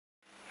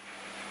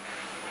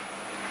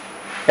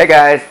Hey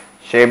guys,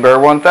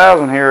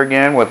 ShadeBear1000 here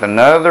again with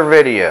another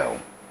video.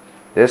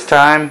 This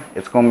time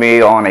it's going to be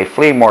on a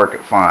flea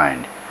market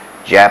find,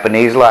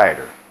 Japanese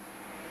lighter.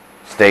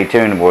 Stay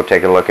tuned and we'll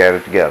take a look at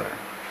it together.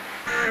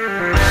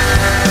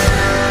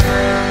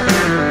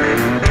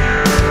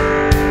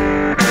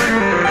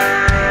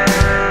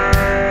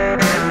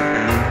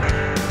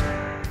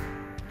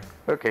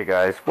 Okay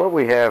guys, what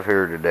we have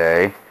here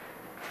today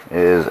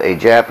is a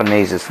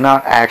Japanese, it's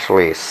not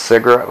actually a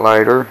cigarette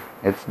lighter,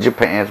 it's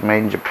made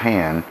in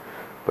Japan,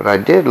 but I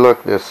did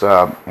look this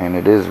up and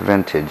it is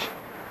vintage.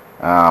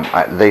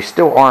 They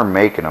still are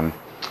making them,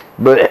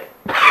 but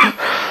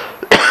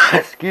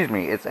excuse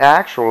me, it's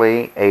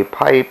actually a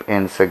pipe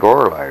and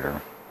cigar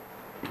lighter.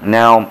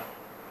 Now,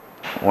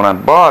 when I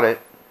bought it,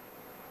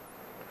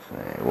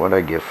 what did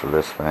I get for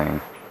this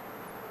thing?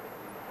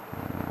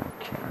 I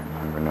can't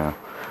remember now.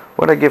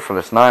 What did I get for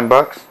this?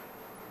 $9?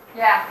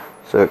 Yeah.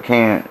 So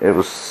it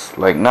was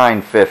like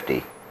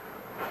 $9.50.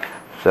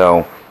 So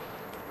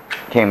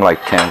it came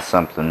like 10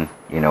 something,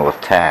 you know, with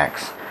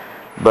tax.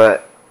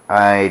 But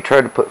I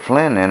tried to put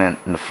flint in it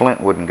and the flint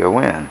wouldn't go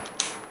in.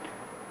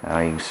 Now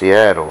you can see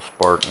that it'll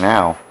spark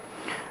now.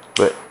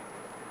 But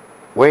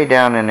way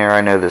down in there,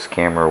 I know this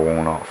camera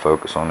will not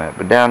focus on that,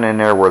 but down in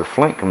there where the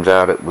flint comes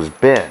out, it was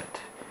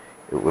bent.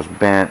 It was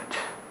bent.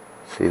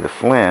 See, the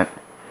flint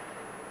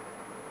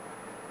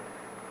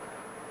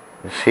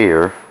is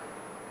here.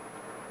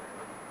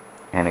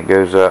 And it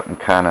goes up and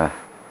kind of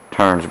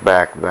turns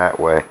back that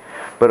way,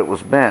 but it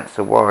was bent.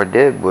 So what I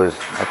did was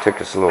I took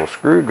this little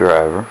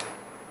screwdriver,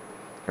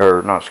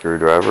 or not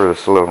screwdriver,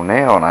 this little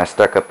nail, and I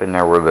stuck up in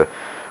there where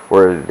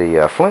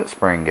the flint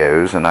spring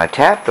goes, and I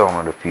tapped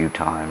on it a few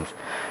times,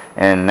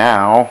 and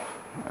now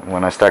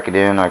when I stuck it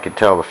in I could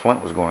tell the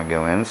flint was going to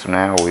go in. So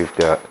now we've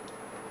got,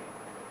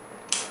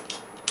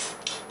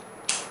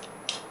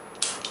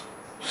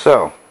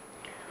 so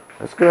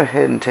let's go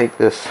ahead and take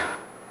this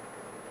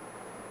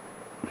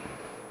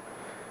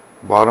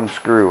bottom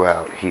screw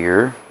out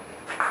here.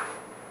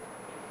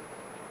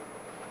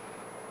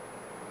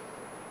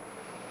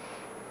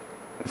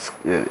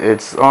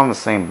 It's on the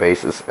same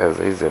basis as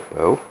a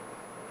Zippo,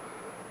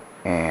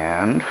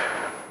 and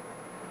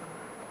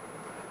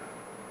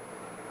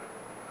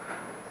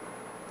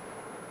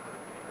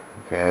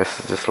okay, this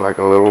is just like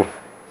a little,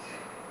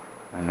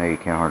 I know you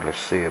can't hardly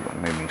see it, but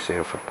maybe you can see it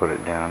if I put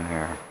it down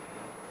here.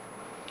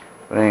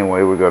 But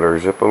anyway, we got our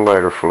Zippo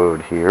lighter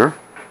fluid here.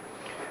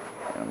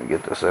 Let me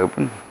get this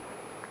open.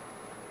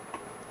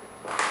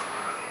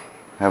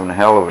 Having a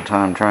hell of a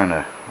time trying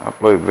to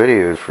upload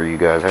videos for you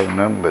guys. Having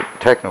nothing but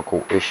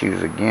technical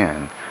issues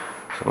again.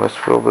 So let's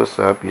fill this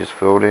up. You just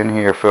fill it in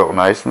here. Fill it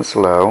nice and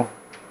slow.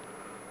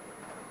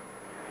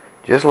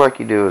 Just like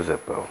you do a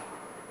Zippo.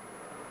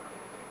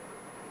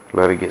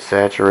 Let it get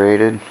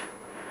saturated.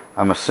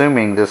 I'm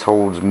assuming this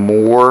holds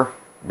more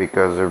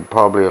because there's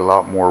probably a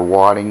lot more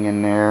wadding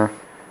in there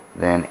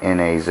than in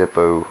a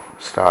Zippo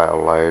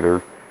style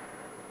lighter.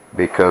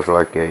 Because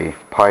like a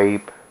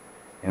pipe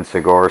and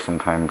cigar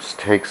sometimes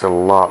takes a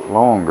lot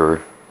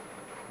longer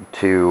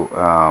to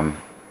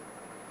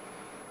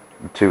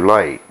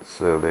light,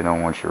 so they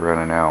don't want you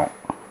running out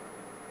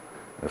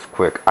as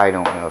quick. I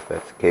don't know if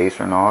that's the case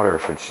or not, or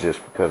if it's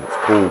just because it's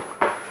cool,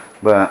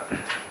 but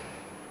let's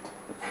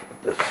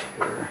put this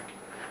here.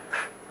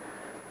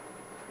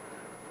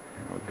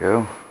 There we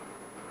go,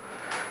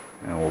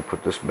 and we'll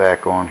put this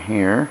back on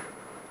here.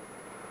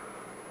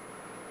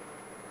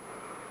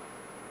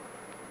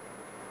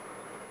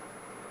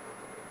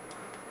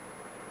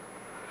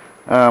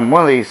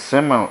 One of these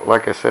similar,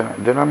 like I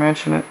said, did I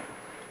mention it?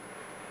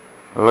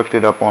 I looked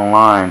it up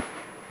online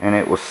and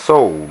it was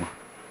sold.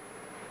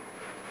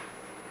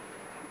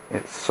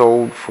 It's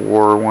sold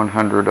for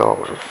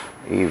 $100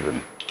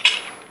 even.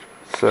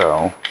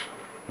 So,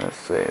 let's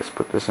see, let's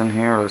put this in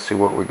here, let's see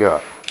what we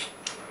got.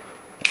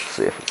 Let's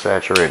see if it's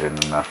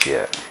saturated enough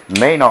yet. It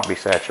may not be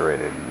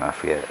saturated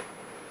enough yet.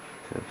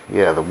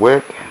 Yeah, the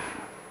wick,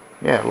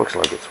 yeah, it looks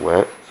like it's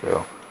wet,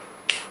 so.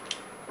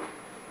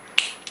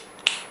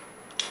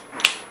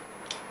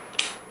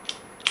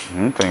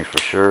 One thing's for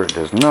sure, it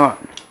does not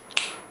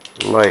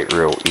light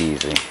real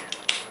easy.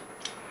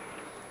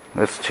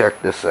 Let's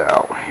check this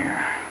out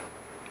here.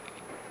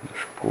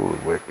 Let's pull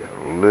the wick out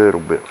a little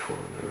bit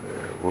further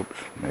there. Whoops,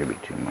 maybe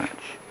too much.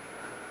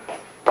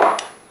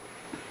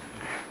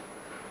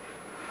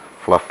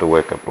 Fluff the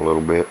wick up a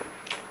little bit.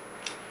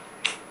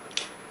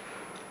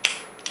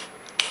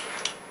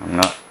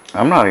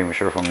 I'm not even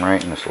sure if I'm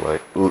lighting this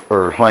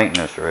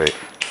right.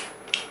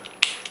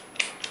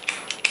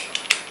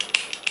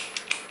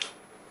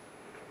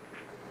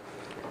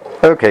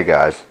 Okay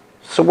guys,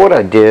 so what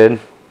I did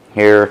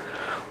here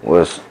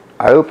was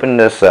I opened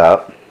this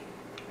up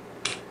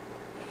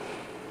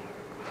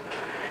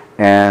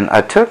and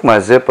I took my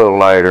Zippo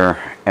lighter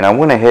and I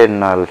went ahead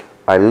and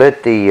I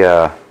lit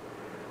the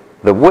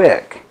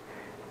wick,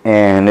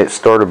 and it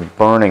started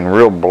burning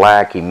real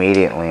black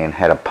immediately and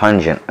had a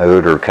pungent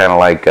odor, kind of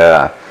like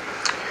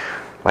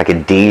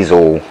a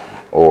diesel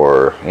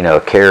or, you know,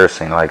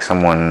 kerosene, like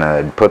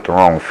someone put the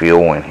wrong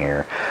fuel in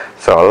here.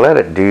 So I let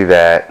it do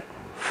that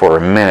for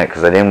a minute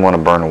because I didn't want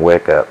to burn the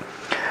wick up.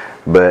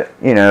 But,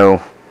 you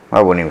know,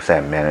 I wouldn't even say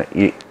a minute.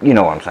 You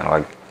know what I'm saying,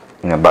 like,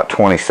 you know, about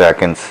 20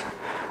 seconds.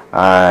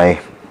 I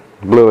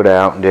blew it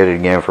out and did it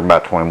again for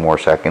about 20 more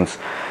seconds.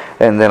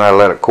 And then I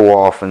let it cool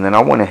off, and then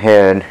I went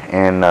ahead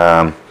and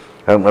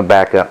opened it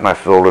back up, and I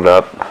filled it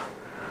up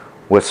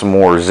with some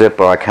more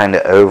Zippo. I kind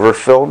of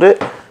overfilled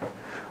it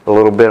a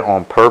little bit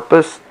on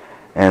purpose,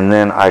 and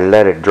then I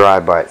let it dry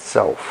by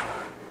itself.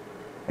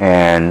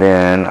 And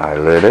then I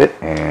lit it,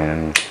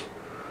 and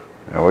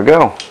there we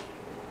go.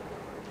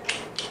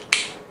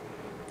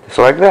 Just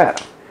like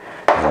that.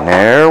 And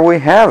there we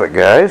have it,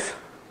 guys.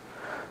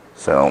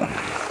 So,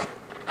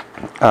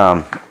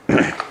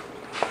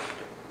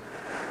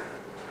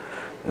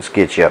 let's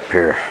get you up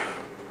here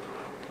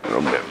a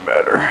little bit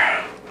better.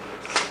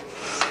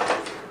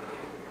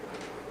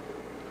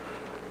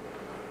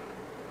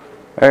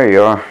 There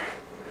you are.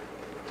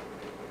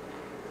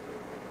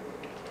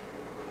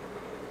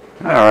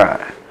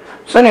 Alright.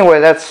 So anyway,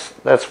 that's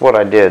what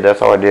I did.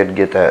 That's all I did to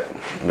get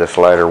this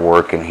lighter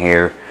working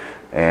here.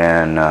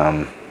 And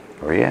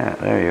where you at?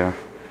 There you are.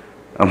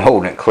 I'm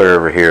holding it clear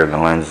over here. The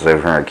lens is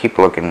over here. I keep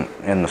looking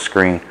in the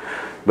screen.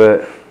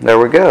 But there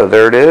we go.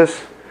 There it is.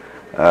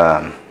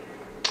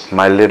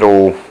 My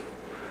little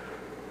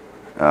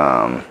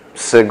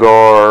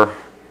cigar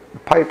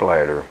pipe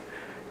lighter.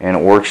 And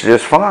it works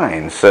just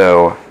fine.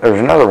 So there's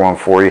another one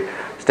for you.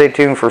 Stay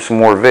tuned for some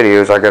more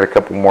videos. I got a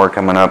couple more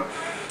coming up.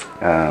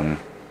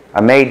 I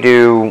may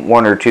do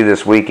one or two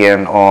this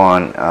weekend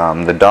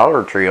on the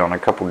Dollar Tree, on a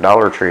couple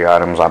Dollar Tree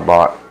items I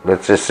bought.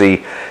 Let's just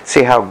see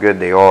how good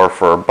they are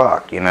for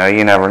 $1. You know,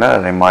 you never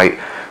know. They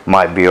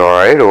might be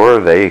alright, or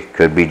they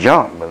could be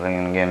junk. But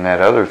then again,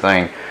 that other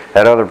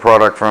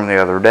product from the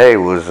other day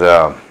was,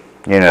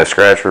 you know,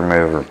 scratch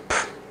remover.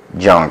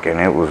 Junk, and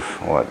it was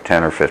what,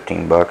 10 or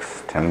 15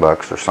 bucks, 10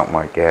 bucks or something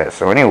like that.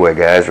 So anyway,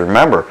 guys,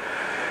 remember,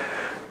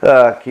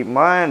 keep in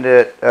mind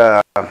that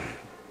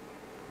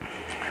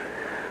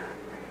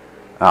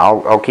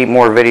I'll keep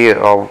more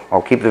video.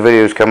 I'll keep the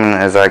videos coming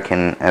as I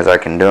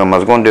can do them. I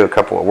was going to do a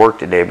couple at work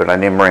today, but I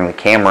didn't bring the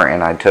camera,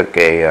 and I took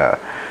a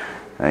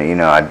you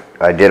know,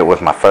 I did it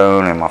with my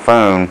phone, and my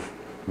phone,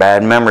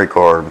 bad memory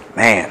card,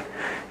 man,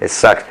 it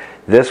sucks.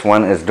 This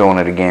one is doing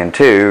it again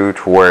too,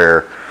 to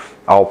where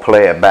I'll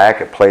play it back,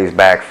 it plays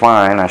back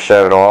fine. I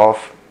shut it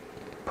off,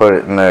 put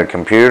it in the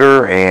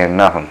computer, and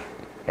nothing.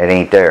 It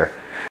ain't there.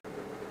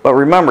 But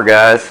remember,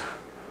 guys,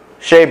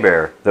 Shea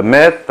Bear, the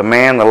myth, the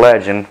man, the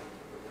legend.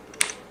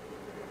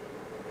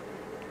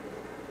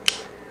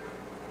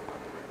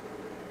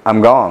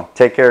 I'm gone.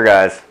 Take care,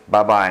 guys.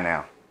 Bye-bye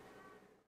now.